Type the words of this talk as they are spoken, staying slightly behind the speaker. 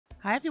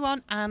Hi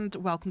everyone and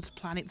welcome to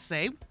Planet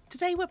Zoo.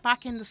 Today we're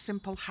back in the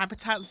Simple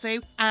Habitat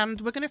Zoo and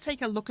we're going to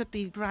take a look at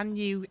the brand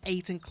new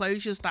 8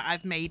 enclosures that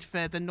I've made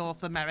for the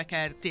North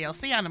America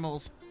DLC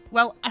animals.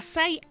 Well, I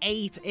say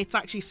 8, it's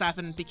actually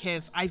 7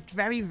 because I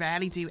very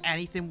rarely do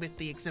anything with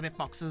the exhibit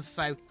boxes,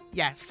 so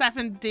yeah,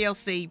 7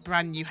 DLC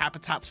brand new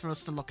habitats for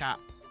us to look at.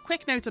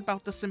 Quick note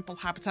about the Simple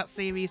Habitat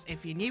series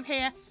if you're new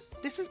here.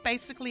 This is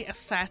basically a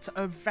set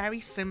of very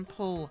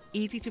simple,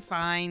 easy to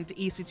find,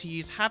 easy to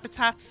use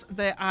habitats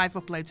that I've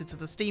uploaded to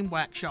the Steam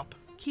Workshop.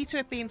 Key to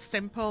it being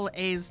simple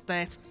is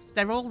that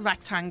they're all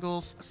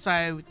rectangles,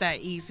 so they're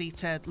easy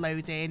to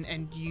load in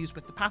and use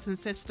with the pattern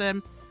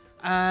system.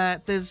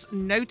 There's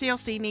no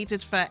DLC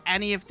needed for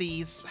any of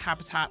these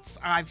habitats.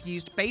 I've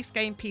used base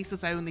game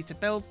pieces only to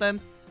build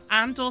them,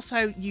 and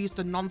also used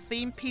the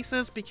non-theme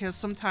pieces because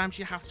sometimes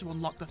you have to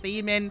unlock the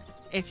theme in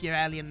if you're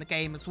early in the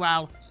game as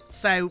well.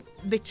 So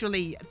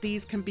literally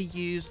these can be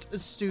used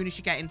as soon as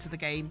you get into the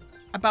game.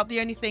 About the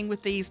only thing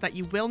with these that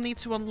you will need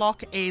to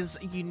unlock is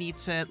you need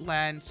to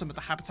learn some of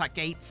the habitat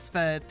gates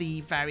for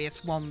the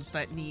various ones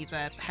that need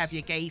a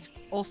heavier gate.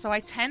 Also, I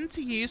tend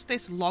to use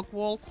this log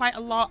wall quite a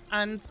lot,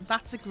 and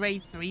that's a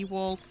grade 3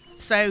 wall.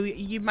 So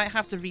you might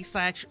have to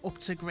research up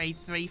to grade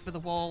 3 for the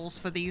walls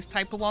for these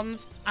type of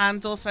ones.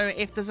 And also,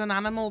 if there's an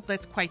animal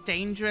that's quite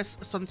dangerous,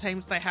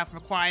 sometimes they have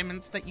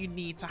requirements that you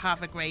need to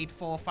have a grade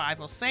 4,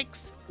 5 or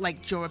 6,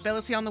 like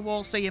durability on the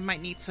wall, so you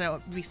might need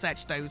to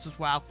research those as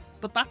well.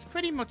 But that's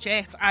pretty much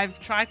it. I've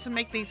tried to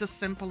make these as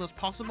simple as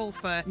possible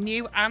for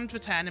new and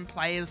returning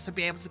players to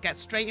be able to get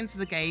straight into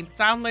the game,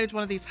 download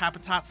one of these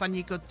habitats and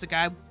you're good to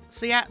go.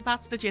 So yeah,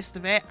 that's the gist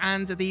of it,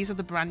 and these are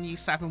the brand new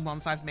 7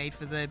 ones I've made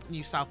for the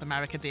new South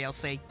America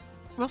DLC.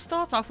 We'll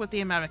start off with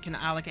the American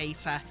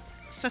alligator.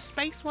 So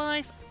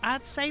space-wise,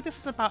 I'd say this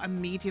is about a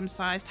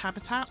medium-sized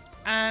habitat,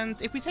 and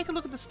if we take a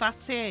look at the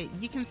stats here,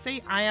 you can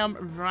see I am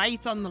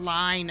right on the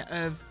line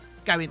of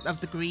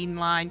the green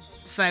line.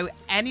 So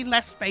any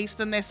less space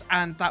than this,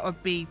 and that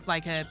would be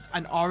like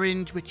an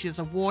orange, which is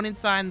a warning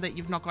sign that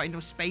you've not got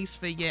enough space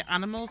for your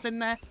animals in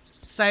there.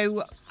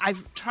 So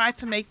I've tried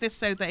to make this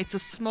so that it's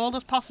as small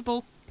as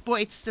possible,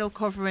 but it's still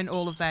covering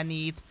all of their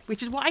needs,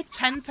 which is what I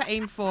tend to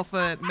aim for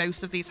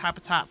most of these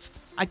habitats.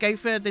 I go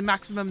for the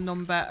maximum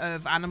number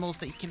of animals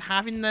that you can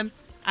have in them,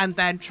 and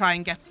then try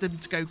and get them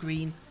to go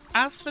green.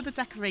 As for the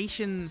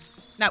decorations,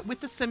 now with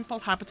the Simple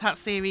Habitat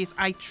series,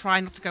 I try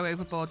not to go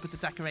overboard with the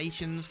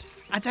decorations.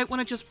 I don't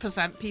want to just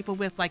present people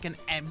with like an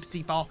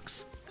empty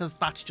box, because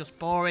that's just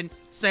boring.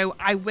 So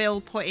I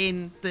will put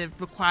in the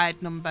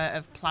required number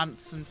of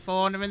plants and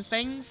fauna and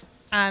things.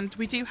 And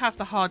we do have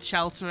the hard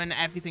shelter and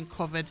everything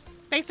covered.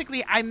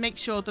 Basically, I make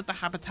sure that the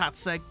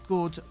habitats are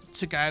good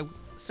to go,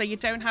 so you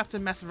don't have to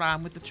mess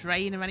around with the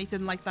terrain or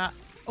anything like that.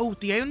 Oh,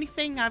 the only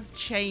thing I've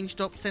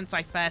changed up since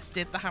I first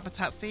did the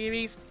Habitat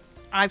series,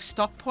 I've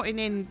stopped putting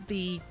in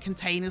the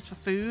containers for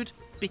food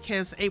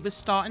because it was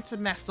starting to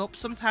mess up.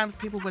 Sometimes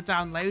people were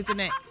downloading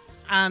it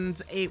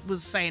and it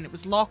was saying it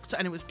was locked,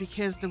 and it was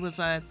because there was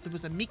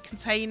a meat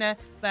container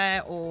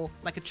there or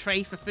like a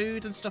tray for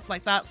food and stuff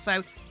like that.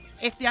 So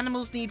if the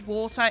animals need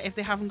water, if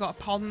they haven't got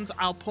a pond,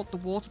 I'll put the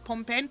water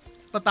pump in,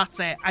 but that's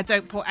it. I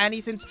don't put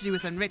anything to do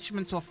with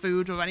enrichment or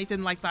food or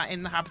anything like that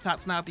in the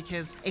habitats now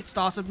because it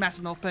started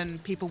messing up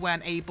and people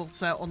weren't able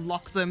to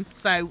unlock them.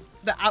 So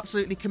they're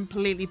absolutely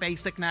completely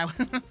basic now.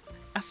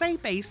 I say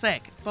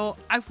basic, but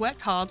I've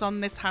worked hard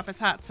on this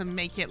habitat to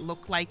make it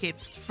look like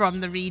it's from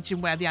the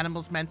region where the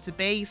animal's meant to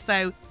be.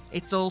 So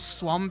it's all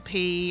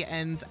swampy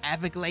and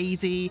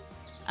everglady.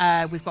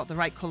 We've got the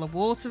right colour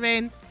water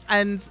in,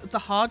 and the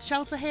hard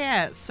shelter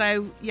here.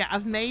 So yeah,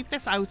 I've made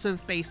this out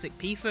of basic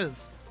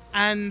pieces.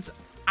 And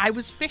I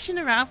was fishing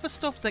around for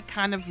stuff that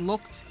kind of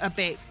looked a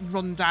bit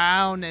run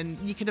down, and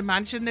you can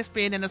imagine this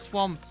being in a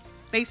swamp.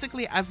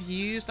 Basically, I've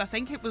used, I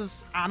think it was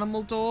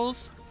animal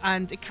doors,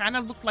 and it kind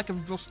of looked like a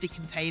rusty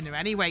container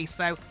anyway,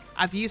 so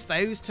I've used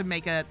those to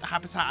make a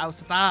habitat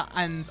out of that.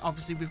 And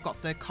obviously we've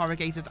got the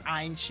corrugated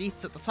iron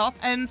sheets at the top,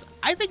 and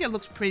I think it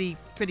looks pretty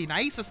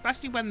nice,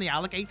 especially when the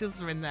alligators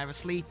are in there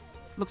asleep.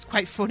 Looks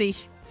quite funny.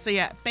 So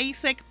yeah,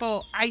 basic,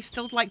 but I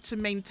still like to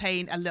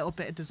maintain a little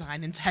bit of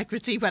design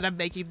integrity when I'm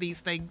making these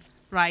things.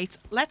 Right,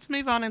 let's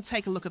move on and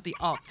take a look at the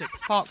Arctic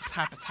fox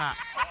habitat.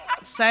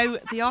 So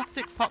the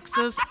Arctic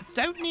foxes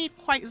don't need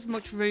quite as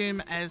much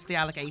room as the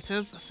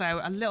alligators, so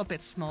a little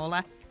bit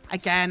smaller.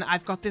 Again,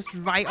 I've got this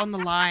right on the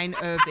line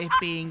of it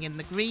being in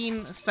the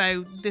green,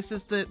 so this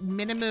is the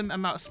minimum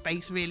amount of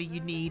space really you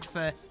need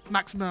for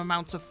maximum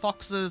amounts of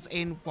foxes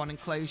in one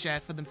enclosure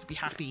for them to be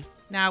happy.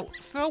 Now,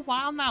 for a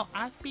while now,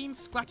 I've been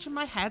scratching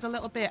my head a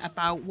little bit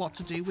about what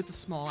to do with the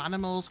small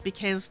animals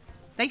because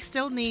they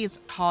still need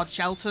hard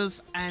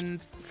shelters,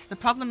 and the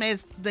problem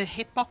is the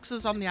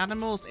hitboxes on the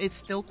animals is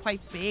still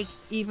quite big,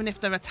 even if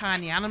they're a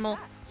tiny animal.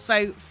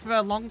 So for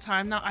a long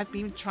time now, I've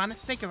been trying to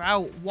figure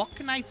out what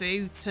can I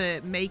do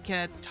to make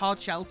a hard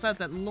shelter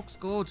that looks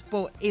good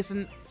but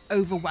isn't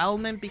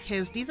overwhelming,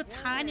 because these are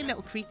tiny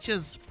little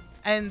creatures.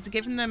 And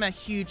giving them a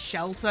huge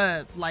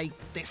shelter like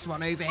this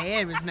one over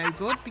here is no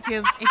good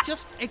because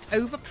it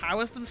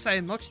overpowers them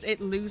so much.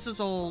 It loses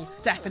all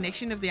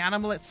definition of the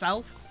animal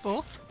itself.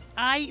 But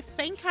I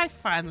think I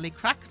finally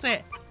cracked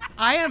it.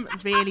 I am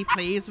really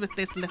pleased with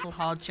this little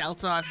hard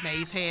shelter I've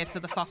made here for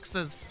the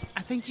foxes.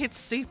 I think it's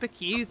super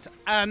cute,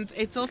 and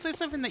it's also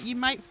something that you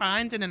might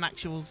find in an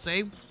actual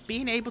zoo.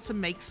 Being able to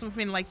make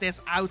something like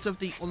this out of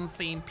the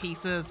unthemed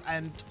pieces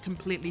and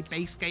completely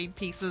base game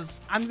pieces,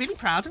 I'm really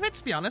proud of it,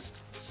 to be honest.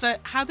 So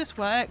how this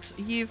works,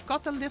 you've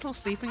got the little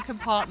sleeping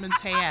compartment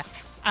here,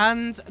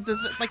 and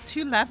there's like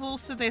 2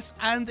 levels to this,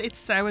 and it's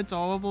so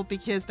adorable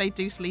because they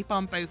do sleep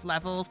on both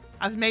levels.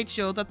 I've made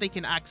sure that they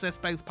can access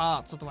both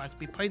parts, otherwise it'd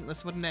be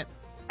pointless, wouldn't it?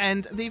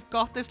 And they've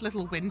got this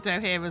little window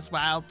here as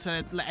well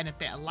to let in a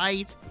bit of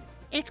light.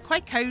 It's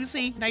quite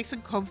cozy, nice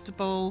and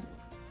comfortable,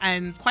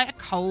 and quite a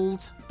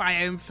cold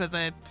biome for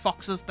the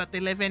foxes that they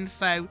live in,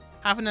 so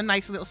having a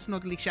nice little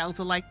snuggly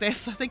shelter like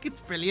this, I think it's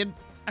brilliant.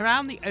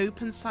 Around the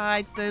open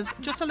side, there's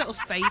just a little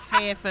space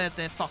here for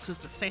the foxes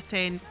to sit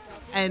in,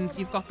 and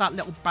you've got that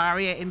little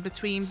barrier in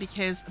between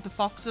because the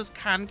foxes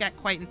can get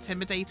quite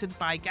intimidated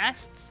by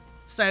guests.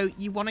 So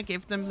you want to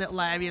give them little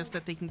areas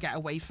that they can get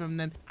away from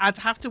them. I'd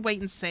have to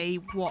wait and see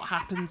what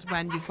happens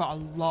when you've got a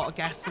lot of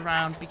guests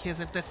around, because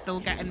if they're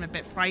still getting a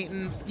bit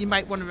frightened, you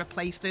might want to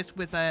replace this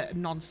with a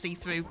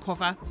non-see-through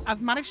cover.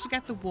 I've managed to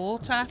get the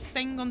water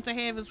thing under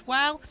here as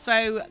well,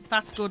 so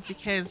that's good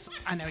because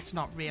I know it's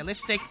not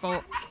realistic,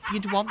 but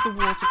you'd want the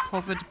water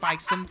covered by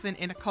something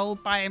in a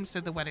cold biome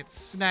so that when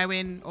it's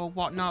snowing or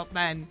whatnot,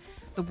 then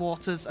the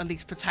water's at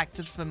least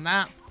protected from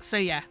that. So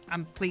yeah,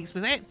 I'm pleased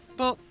with it.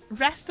 But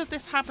rest of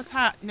this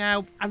habitat,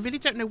 now, I really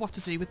don't know what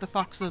to do with the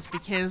foxes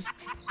because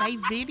they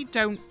really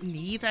don't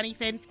need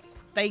anything.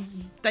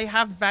 They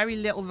have very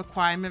little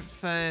requirement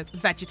for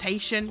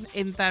vegetation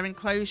in their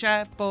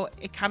enclosure, but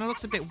it kind of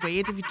looks a bit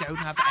weird if you don't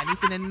have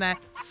anything in there.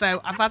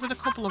 So I've added a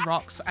couple of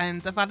rocks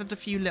and I've added a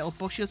few little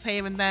bushes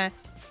here and there.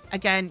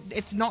 Again,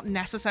 it's not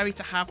necessary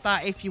to have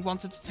that. If you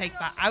wanted to take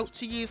that out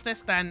to use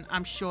this, then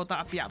I'm sure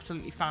that'd be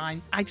absolutely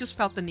fine. I just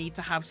felt the need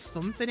to have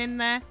something in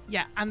there.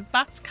 Yeah, and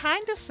that's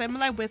kind of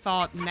similar with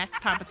our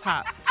next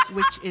habitat,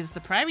 which is the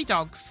prairie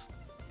dogs.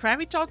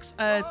 Prairie dogs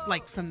are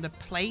like from the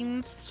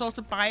plains sort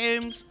of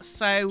biomes,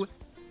 so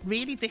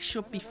really this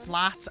should be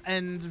flat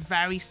and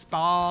very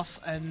sparse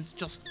and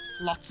just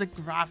lots of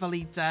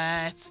gravelly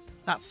dirt,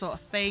 that sort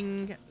of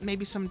thing.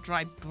 Maybe some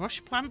dry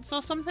brush plants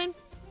or something.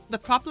 The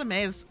problem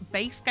is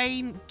base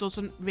game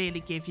doesn't really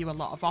give you a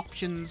lot of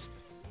options.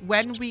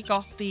 When we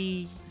got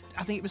the,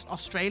 I think it was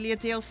Australia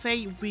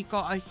DLC, we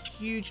got a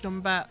huge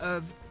number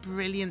of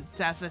brilliant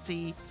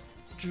deserty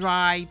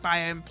dry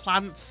biome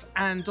plants,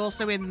 and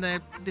also in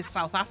the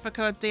South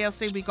Africa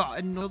DLC we got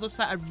another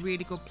set of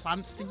really good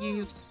plants to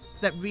use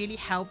that really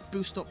help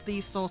boost up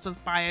these sort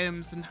of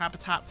biomes and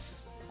habitats.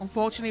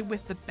 Unfortunately,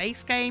 with the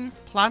base game,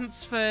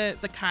 plants for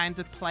the kind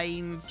of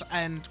plains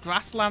and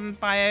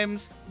grassland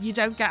biomes, you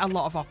don't get a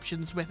lot of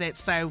options with it,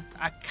 so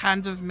I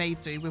kind of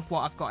made do with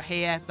what I've got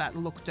here that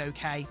looked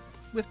okay.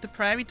 With the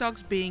prairie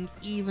dogs being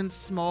even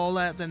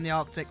smaller than the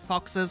Arctic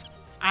foxes,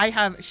 I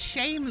have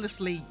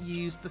shamelessly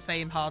used the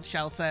same hard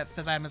shelter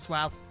for them as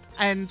well.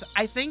 And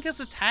I think as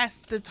a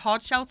test, the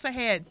hard shelter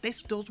here,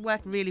 this does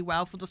work really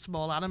well for the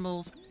small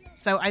animals.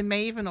 So I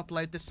may even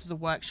upload this to the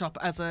workshop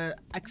as an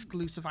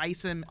exclusive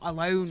item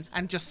alone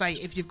and just say,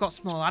 if you've got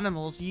small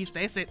animals, use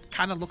this, it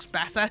kind of looks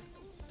better.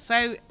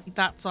 So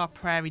that's our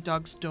prairie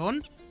dogs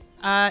done.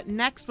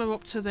 Next, we're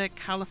up to the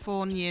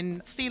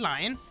Californian Sea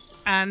Lion.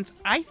 And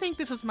I think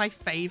this is my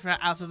favourite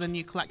out of the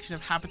new collection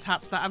of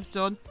habitats that I've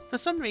done. For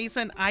some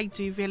reason, I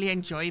do really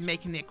enjoy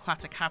making the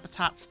aquatic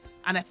habitats.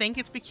 And I think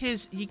it's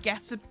because you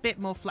get a bit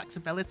more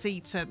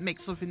flexibility to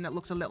make something that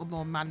looks a little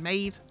more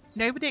man-made.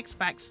 Nobody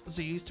expects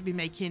zoos to be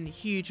making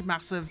huge,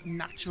 massive,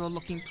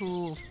 natural-looking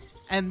pools.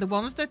 And the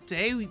ones that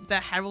do,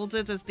 they're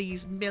heralded as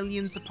these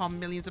millions upon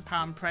millions of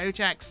pound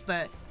projects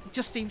that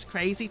just seems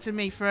crazy to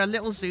me. For a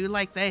little zoo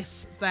like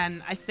this,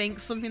 then I think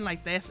something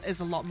like this is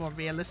a lot more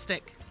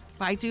realistic.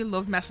 But I do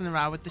love messing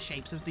around with the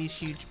shapes of these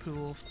huge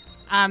pools.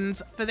 And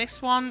for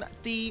this one,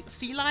 the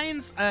sea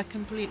lions are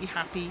completely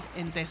happy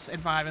in this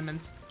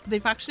environment.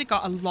 They've actually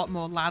got a lot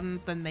more land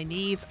than they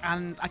need,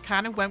 and I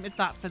kind of went with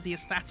that for the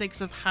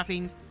aesthetics of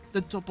having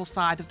the double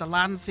side of the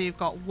land. So you've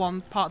got one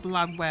part of the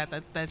land where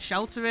the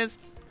shelter is,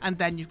 and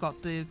then you've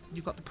got the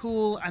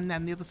pool, and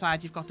then the other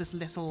side you've got this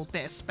little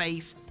bit of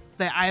space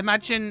that I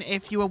imagine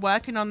if you were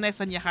working on this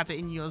and you had it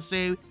in your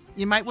zoo,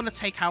 you might want to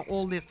take out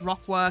all this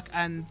rock work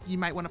and you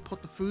might want to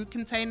put the food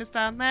containers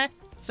down there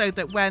so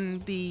that when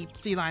the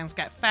sea lions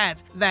get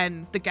fed,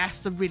 then the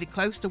guests are really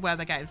close to where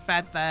they're getting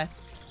fed there.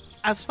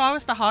 As far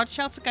as the hard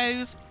shelter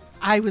goes,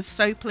 I was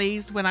so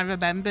pleased when I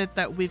remembered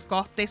that we've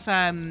got this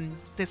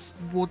this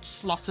wood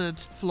slotted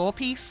floor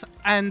piece,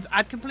 and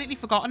I'd completely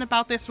forgotten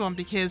about this one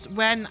because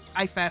when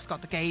I first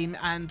got the game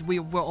and we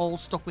were all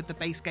stuck with the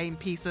base game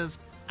pieces,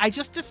 I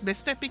just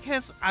dismissed it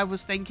because I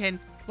was thinking,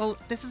 well,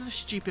 this is a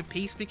stupid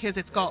piece because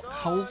it's got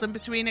holes in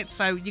between it,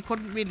 so you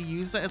couldn't really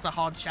use it as a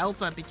hard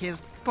shelter because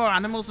poor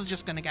animals are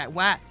just going to get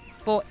wet.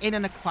 but in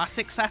an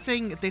aquatic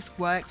setting, this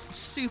works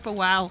super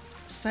well.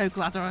 So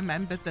glad I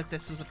remembered that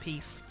this was a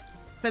piece.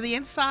 For the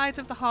inside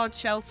of the hard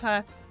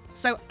shelter,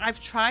 so I've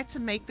tried to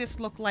make this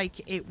look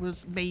like it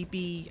was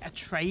maybe a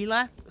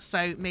trailer,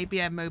 so maybe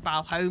a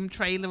mobile home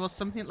trailer or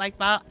something like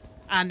that,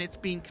 and it's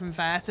been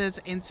converted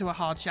into a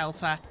hard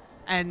shelter.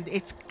 And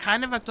it's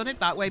kind of, I've done it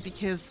that way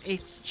because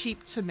it's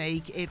cheap to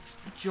make, it's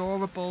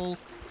durable.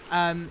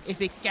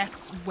 If it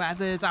gets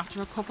weathered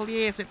after a couple of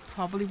years, it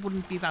probably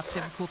wouldn't be that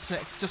difficult to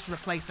just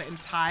replace it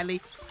entirely.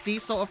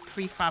 These sort of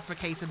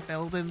prefabricated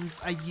buildings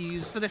are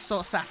used for this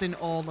sort of setting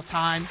all the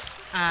time.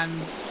 And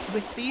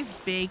with these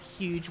big,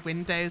 huge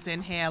windows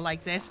in here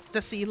like this,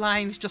 the sea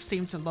lions just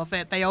seem to love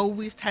it. They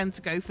always tend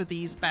to go for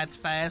these beds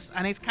first.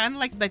 And it's kind of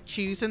like they're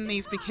choosing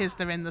these because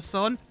they're in the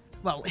sun.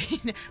 Well,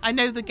 I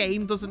know the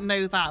game doesn't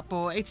know that,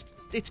 but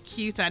it's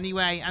cute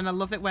anyway. And I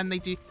love it when they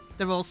do.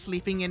 They're all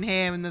sleeping in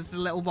here and there's the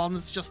little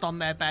ones just on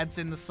their beds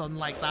in the sun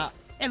like that.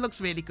 It looks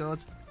really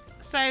good.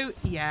 So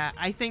yeah,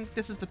 I think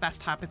this is the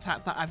best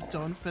habitat that I've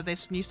done for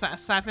this new set of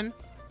 7.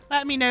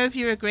 Let me know if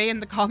you agree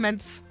in the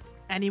comments.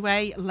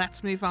 Anyway,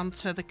 let's move on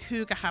to the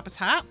cougar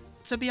habitat.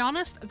 To be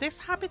honest, this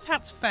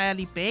habitat's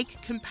fairly big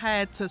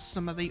compared to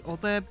some of the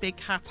other big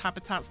cat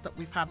habitats that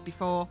we've had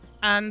before.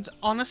 And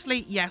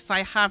honestly, yes,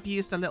 I have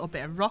used a little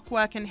bit of rock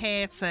work in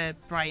here to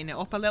brighten it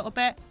up a little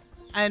bit.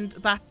 And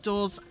that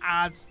does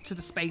add to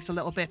the space a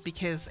little bit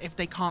because if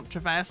they can't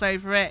traverse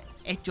over it,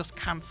 it just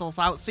cancels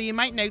out. So you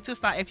might notice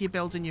that if you're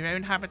building your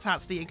own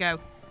habitats that you go,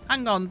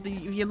 hang on,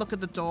 you look at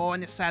the door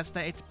and it says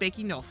that it's big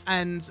enough.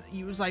 And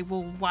you was like,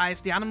 well, why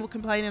is the animal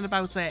complaining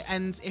about it?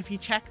 And if you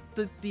check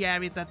the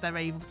area that they're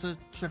able to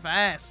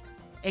traverse,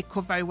 it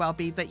could very well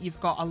be that you've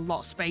got a lot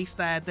of space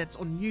there that's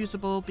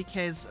unusable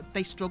because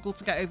they struggle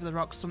to get over the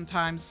rocks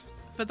sometimes.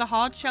 For the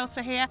hard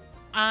shelter here,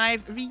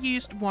 I've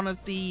reused one of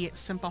the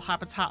simple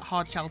habitat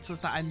hard shelters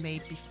that I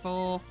made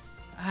before.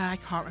 I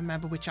can't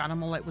remember which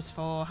animal it was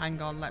for. Hang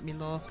on, let me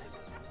look.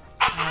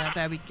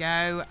 There we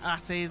go.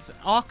 That is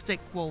Arctic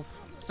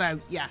wolf. So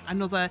yeah,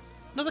 another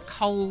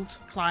cold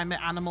climate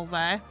animal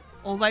there.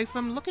 Although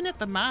from looking at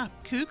the map,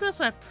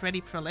 cougars are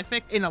pretty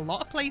prolific in a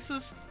lot of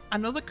places.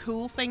 Another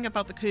cool thing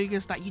about the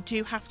cougars that you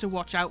do have to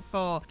watch out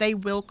for, they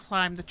will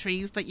climb the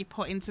trees that you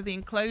put into the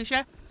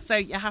enclosure. So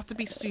you have to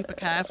be super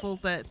careful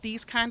that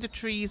these kind of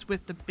trees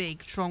with the big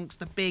trunks,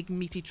 the big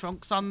meaty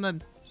trunks on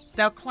them,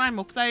 they'll climb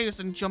up those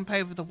and jump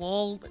over the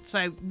wall.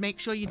 So make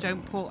sure you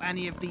don't put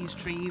any of these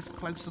trees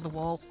close to the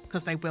wall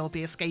because they will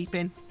be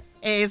escaping.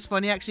 It is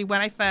funny actually,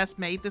 when I first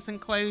made this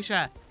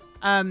enclosure,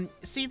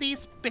 see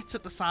these bits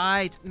at the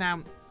side?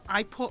 Now,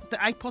 I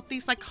put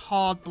these like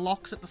hard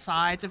blocks at the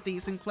side of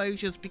these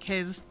enclosures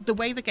because the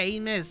way the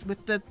game is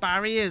with the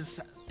barriers,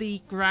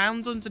 the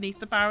ground underneath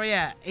the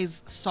barrier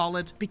is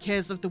solid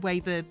because of the way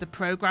the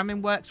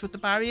programming works with the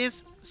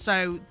barriers.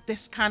 So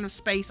this kind of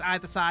space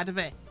either side of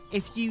it,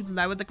 if you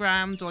lower the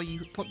ground or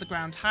you put the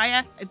ground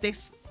higher,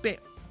 this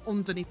bit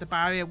underneath the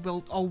barrier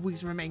will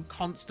always remain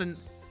constant.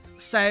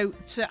 So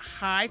to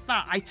hide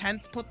that, I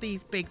tend to put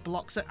these big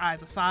blocks at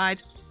either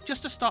side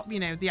just to stop, you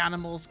know, the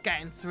animals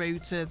getting through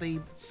to the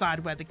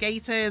side where the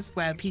gate is,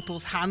 where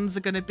people's hands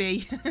are going to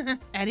be.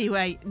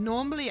 Anyway,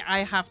 normally I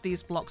have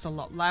these blocks a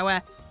lot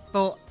lower,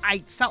 but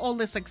I set all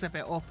this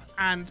exhibit up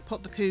and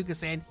put the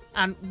cougars in,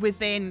 and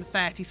within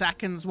 30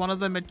 seconds, one of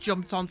them had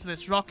jumped onto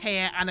this rock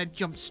here and had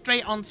jumped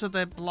straight onto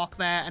the block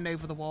there and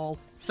over the wall.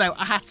 So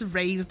I had to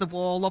raise the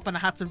wall up and I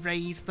had to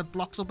raise the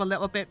blocks up a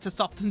little bit to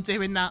stop them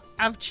doing that.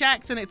 I've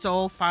checked and it's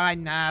all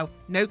fine now.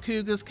 No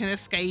cougars can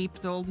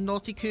escape. All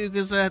naughty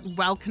cougars are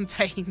well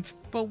contained.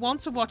 But one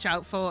to watch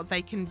out for,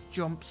 they can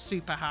jump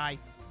super high.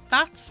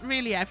 That's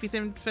really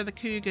everything for the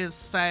cougars.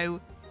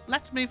 So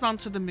let's move on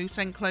to the moose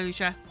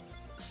enclosure.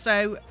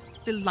 So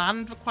the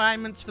land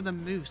requirements for the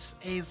moose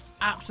is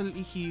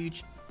absolutely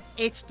huge.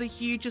 It's the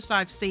hugest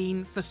I've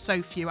seen for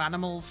so few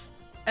animals.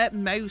 At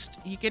most,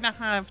 you're going to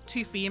have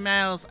 2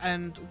 females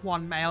and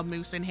 1 male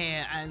moose in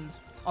here, and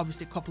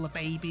obviously a couple of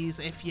babies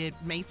if you're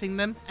mating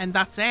them, and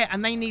that's it.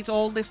 And they need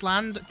all this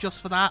land just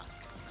for that.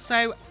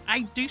 So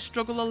I do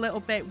struggle a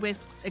little bit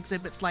with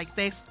exhibits like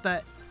this,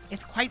 that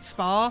it's quite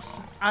sparse.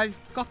 I've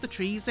got the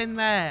trees in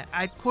there.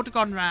 I could have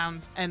gone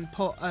round and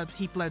put a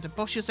heap load of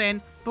bushes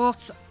in,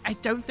 but I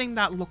don't think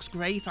that looks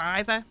great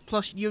either.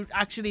 Plus, you're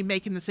actually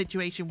making the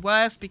situation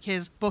worse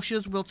because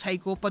bushes will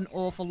take up an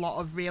awful lot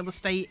of real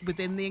estate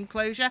within the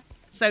enclosure.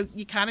 So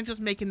you're kind of just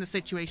making the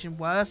situation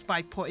worse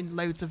by putting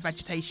loads of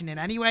vegetation in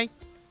anyway.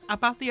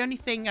 About the only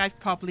thing I've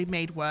probably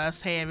made worse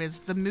here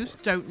is the moose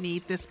don't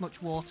need this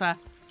much water.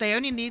 They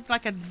only need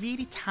like a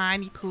really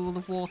tiny pool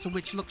of water,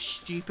 which looks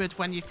stupid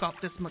when you've got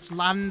this much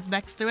land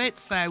next to it.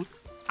 So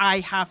I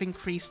have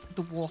increased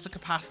the water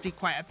capacity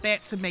quite a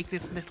bit to make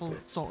this little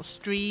sort of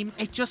stream.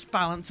 It just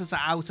balances it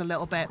out a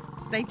little bit.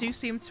 They do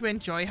seem to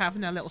enjoy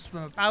having a little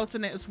swim about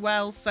in it as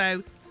well.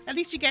 So at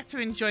least you get to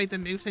enjoy the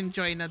moose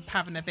enjoying and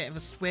having a bit of a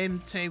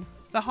swim too.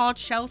 The hard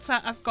shelter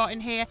I've got in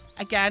here,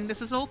 again,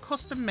 this is all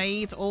custom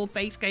made, all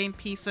base game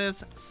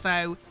pieces.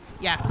 So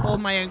yeah, all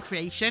my own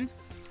creation.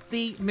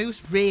 The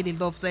moose really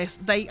love this.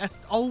 They are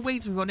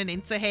always running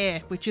into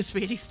here, which is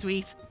really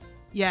sweet.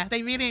 Yeah,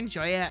 they really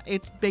enjoy it.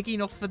 It's big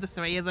enough for the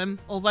three of them.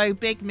 Although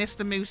big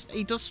Mr. Moose,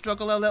 he does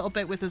struggle a little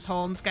bit with his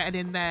horns getting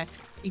in there.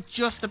 He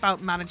just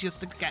about manages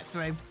to get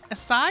through.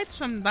 Aside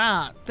from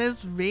that,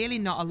 there's really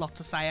not a lot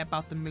to say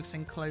about the moose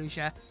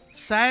enclosure.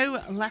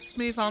 So let's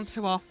move on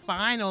to our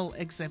final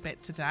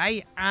exhibit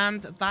today,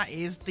 and that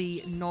is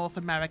the North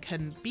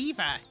American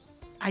Beaver.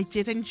 I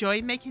did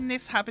enjoy making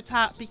this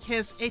habitat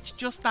because it's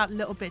just that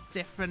little bit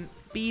different.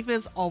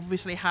 Beavers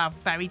obviously have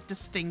very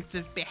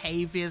distinctive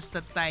behaviours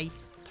that they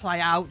play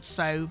out,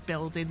 so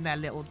building their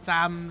little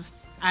dams,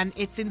 and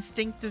it's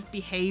instinctive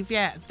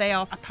behaviour. They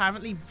are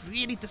apparently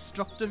really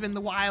destructive in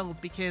the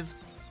wild because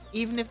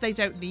even if they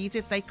don't need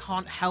it, they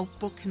can't help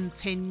but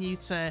continue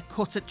to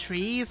cut at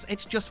trees.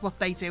 It's just what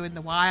they do in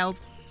the wild.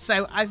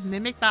 So I've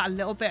mimicked that a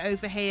little bit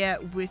over here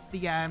with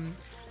the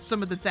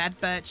some of the dead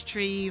birch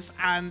trees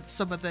and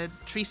some of the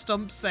tree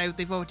stumps. So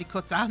they've already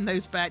cut down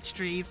those birch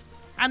trees,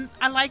 and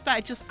I like that.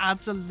 It just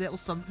adds a little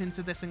something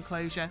to this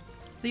enclosure.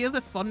 The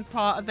other fun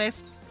part of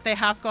this, they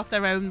have got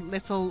their own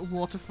little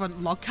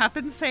waterfront log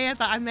cabins here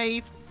that I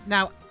made.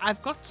 Now,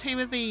 I've got 2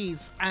 of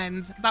these,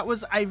 and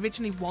I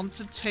originally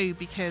wanted 2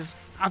 because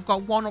I've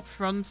got one up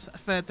front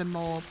for the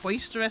more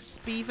boisterous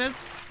beavers,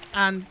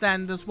 and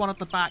then there's one at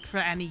the back for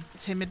any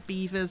timid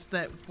beavers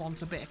that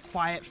want a bit of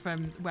quiet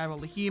from where all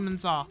the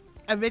humans are.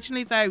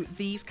 Originally, though,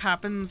 these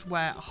cabins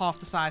were half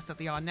the size that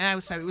they are now,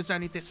 so it was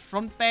only this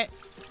front bit.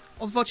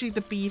 Unfortunately,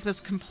 the beavers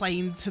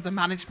complained to the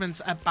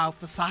management about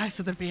the size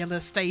of the real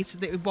estate,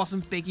 that it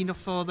wasn't big enough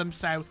for them,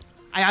 so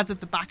I added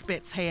the back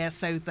bits here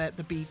so that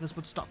the beavers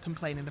would stop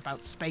complaining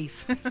about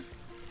space.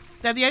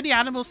 They're the only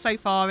animals so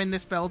far in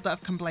this build that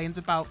have complained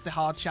about the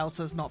hard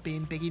shelters not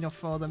being big enough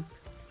for them.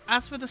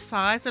 As for the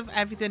size of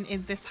everything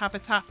in this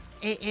habitat,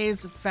 it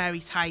is very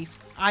tight.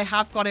 I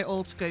have got it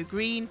all to go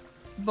green,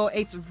 but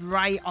it's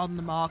right on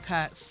the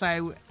marker.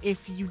 So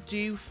if you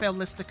do fill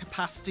this to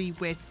capacity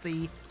with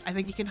I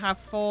think you can have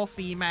 4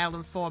 female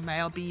and 4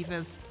 male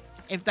beavers.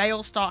 If they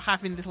all start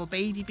having little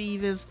baby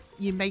beavers,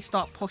 you may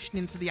start pushing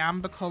into the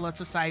amber colour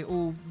to say,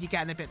 oh, you're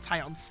getting a bit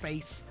tight on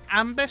space.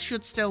 Amber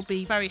should still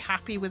be very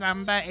happy with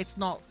amber. It's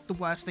not the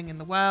worst thing in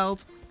the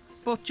world.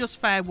 But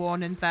just fair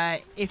warning there,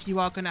 if you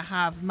are going to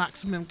have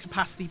maximum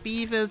capacity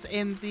beavers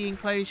in the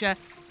enclosure,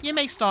 you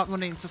may start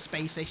running into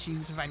space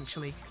issues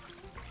eventually.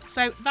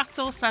 So that's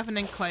all 7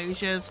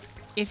 enclosures.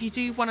 If you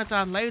do want to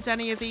download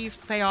any of these,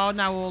 they are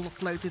now all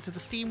uploaded to the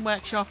Steam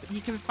Workshop.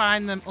 You can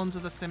find them under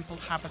the Simple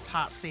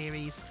Habitat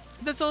series.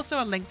 There's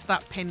also a link to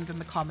that pinned in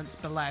the comments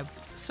below.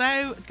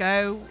 So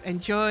go,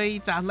 enjoy,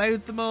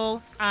 download them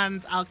all,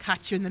 and I'll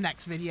catch you in the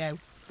next video.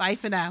 Bye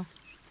for now.